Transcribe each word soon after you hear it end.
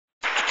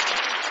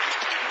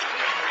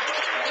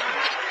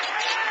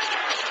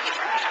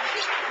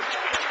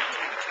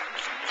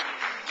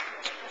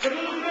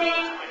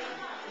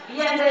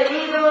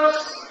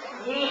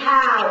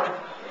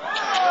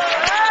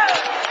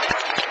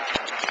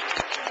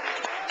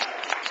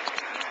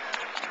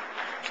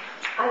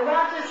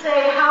have to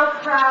say how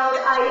proud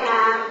I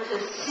am to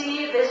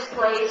see this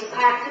place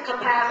packed to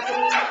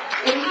capacity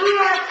in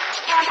here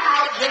and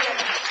out there.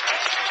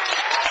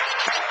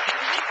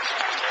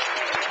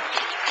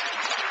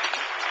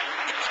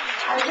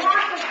 I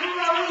want the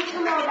DOE to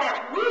know that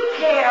we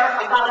care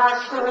about our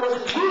schools,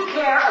 we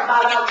care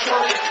about our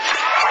children.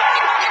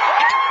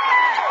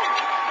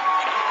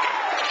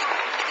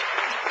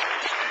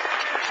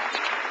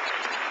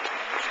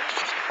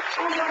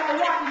 And what I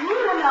want you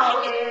to know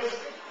is,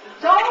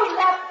 don't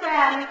let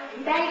them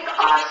make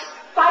us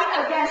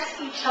fight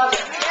against each other.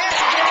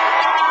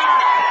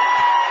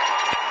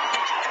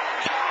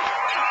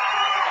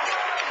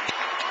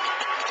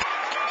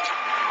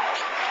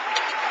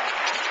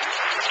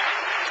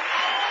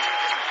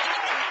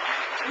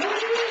 We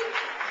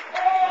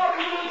all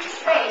need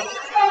space.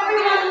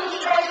 Everyone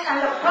needs space, and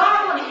the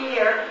problem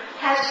here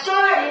has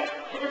started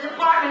with the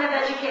Department of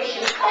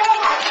Education. All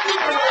our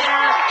students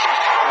have.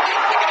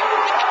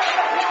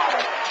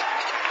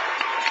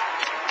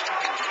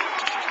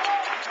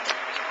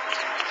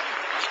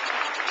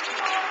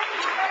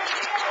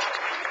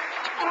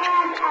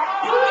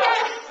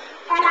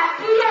 And at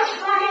PS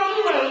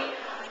 188,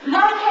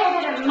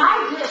 located in my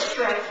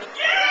district,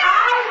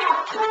 I have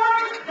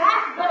toured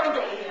that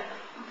building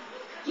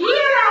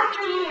year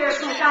after year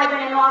since I've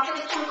been in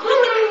office,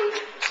 including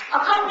a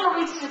couple of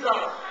weeks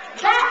ago.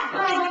 That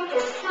building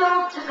is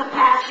filled to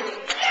capacity.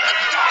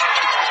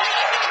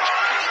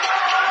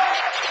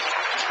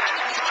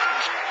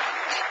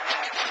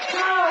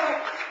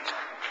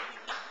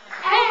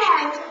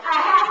 And I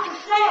have to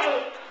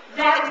say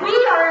that we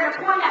are at a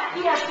point at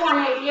PS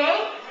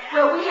 188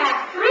 where we have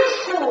 3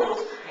 schools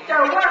that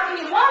are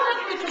working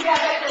wonderfully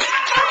together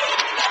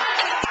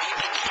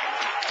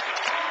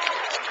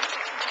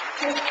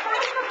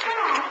despite the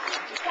fact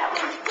that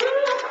when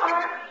schools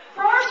are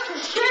forced to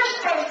share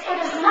space, it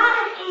is not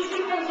an easy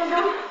thing to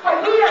do, but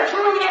we are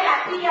doing it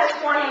at PS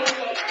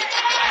 188.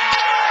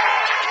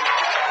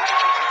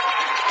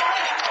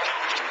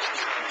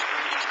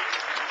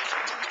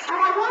 And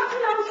I want to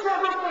know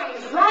several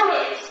things. One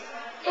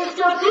is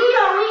the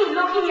DOE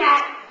looking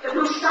at the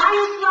new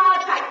science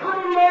labs I put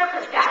in there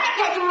because that's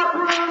taking up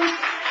room?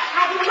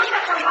 Have you looked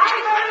at the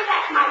library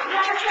that my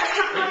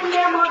predecessor put in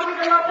there,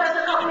 Margarita Lopez,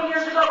 a couple of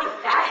years ago, because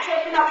that's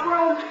taking up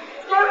room?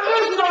 There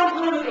is no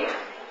room there.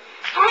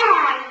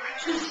 And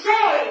to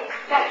say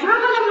that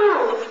you're going to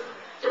move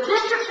the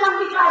District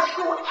 75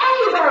 school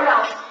anywhere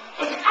else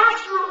is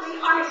absolutely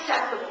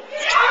unacceptable.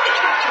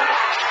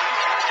 Unacceptable.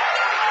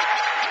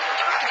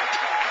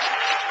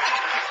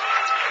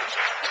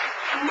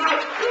 My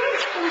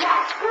kids in that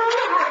school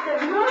have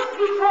been moved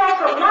before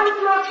from one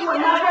floor to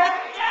another.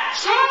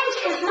 Change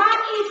is not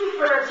easy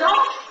for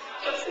adults.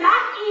 It's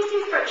not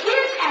easy for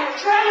kids, and it's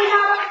certainly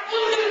not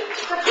easy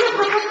for kids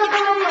with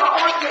disability or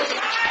autism.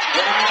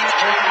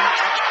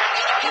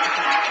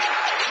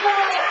 So,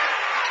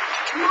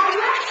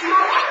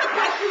 my other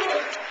question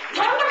is,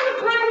 when are you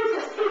planning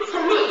to speak to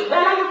me?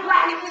 When are you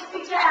planning to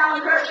speak to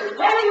Alan Gertrude?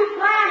 When are you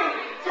planning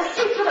to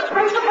speak to the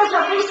principals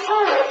of these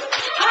schools?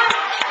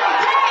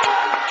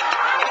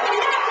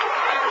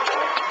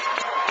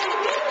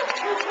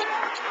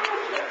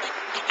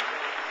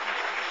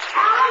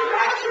 Alan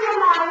Gertrude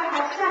and I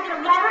have sent a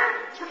letter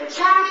to the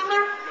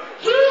chancellor.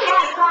 He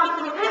has gone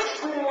through this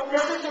school.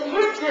 This is in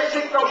his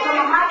district, though some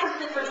of my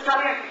constituents come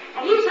here,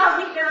 and he tells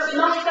me there is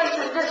no space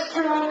in this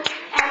school.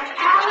 And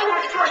Alan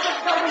has toured this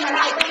building, and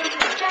I've been